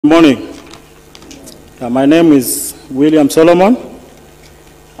Good morning. My name is William Solomon,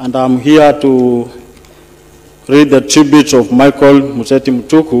 and I'm here to read the tribute of Michael Muteti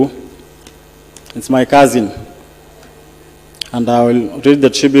Mutuku. It's my cousin, and I will read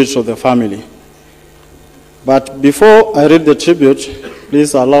the tribute of the family. But before I read the tribute,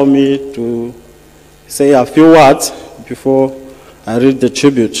 please allow me to say a few words before I read the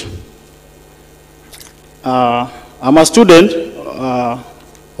tribute. I'm a student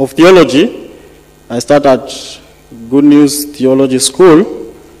of theology. I started at Good News Theology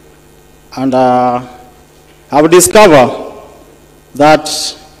School, and I've discovered that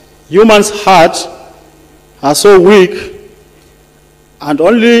humans' hearts are so weak, and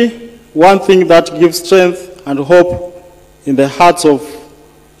only one thing that gives strength and hope in the hearts of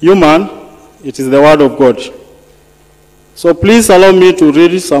human, it is the Word of God. So please allow me to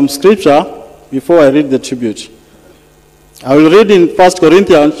read some scripture before I read the tribute. I will read in 1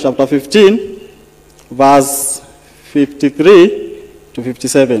 Corinthians chapter 15, verse 53 to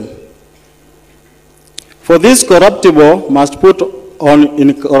 57. For this corruptible must put on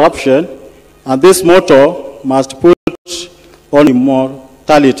incorruption, and this mortal must put on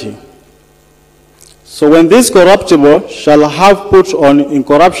immortality. So when this corruptible shall have put on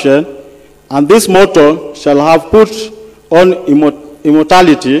incorruption, and this mortal shall have put on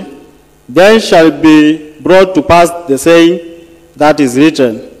immortality, then shall be brought to pass the saying that is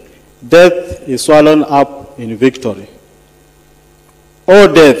written, death is swallowed up in victory.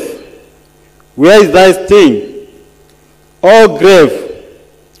 O death, where is thy sting? O grave,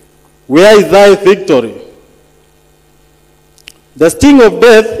 where is thy victory? The sting of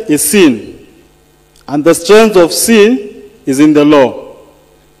death is sin, and the strength of sin is in the law.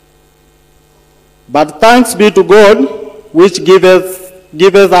 But thanks be to God, which giveth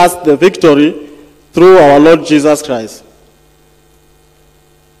us the victory through our Lord Jesus Christ.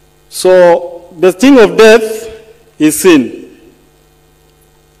 So, the sting of death is sin.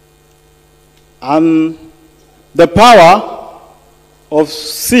 And the power of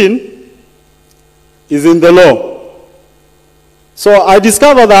sin is in the law. So, I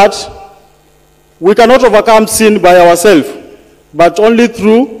discovered that we cannot overcome sin by ourselves, but only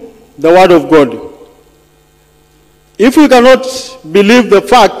through the Word of God. If we cannot believe the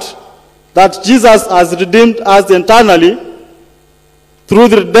fact that Jesus has redeemed us internally through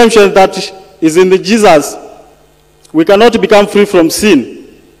the redemption that is in the Jesus, we cannot become free from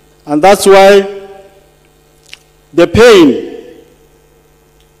sin. And that's why the pain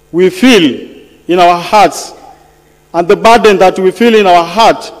we feel in our hearts and the burden that we feel in our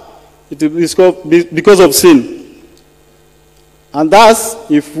heart, it is because of sin. And thus,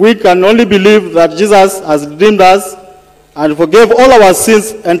 if we can only believe that Jesus has redeemed us and forgave all our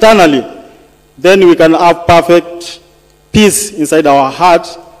sins internally, then we can have perfect peace inside our heart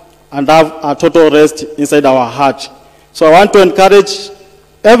and have a total rest inside our heart. So I want to encourage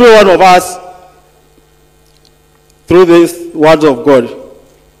every one of us through these words of God.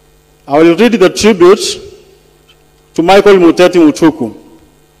 I will read the tribute to Michael Muteti Mutuku.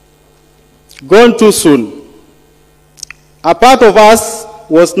 Gone too soon. A part of us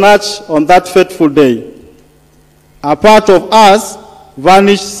was snatched on that fateful day. A part of us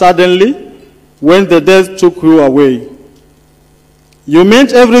vanished suddenly when the death took you away. You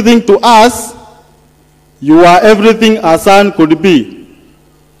meant everything to us. You are everything a son could be.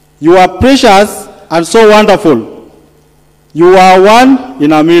 You are precious and so wonderful. You are one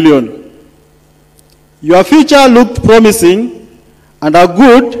in a million. Your future looked promising and are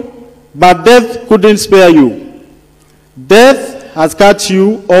good, but death couldn't spare you. Death has cut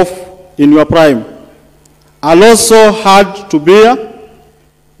you off in your prime. A loss so hard to bear.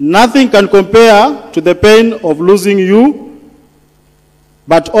 Nothing can compare to the pain of losing you,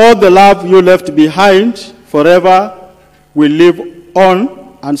 but all the love you left behind forever will live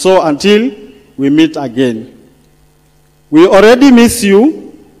on, and so until we meet again. We already miss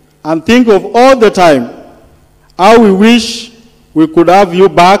you and think of all the time how we wish we could have you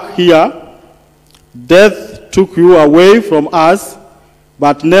back here. Death took you away from us,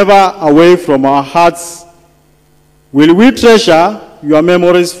 but never away from our hearts. Will we treasure your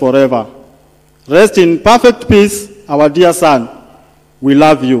memories forever? Rest in perfect peace, our dear son. We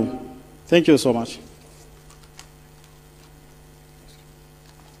love you. Thank you so much.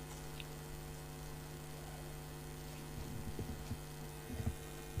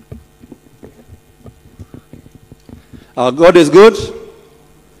 Our God is good,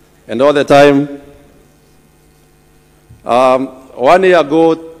 and all the time. 1 year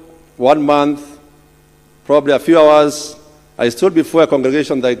ago, 1 month, probably a few hours, I stood before a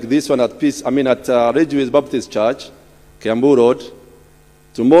congregation like this one at Ridgeway Baptist Church, Kiambu Road,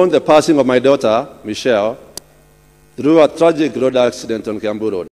 to mourn the passing of my daughter, Michelle, through a tragic road accident on Kiambu Road.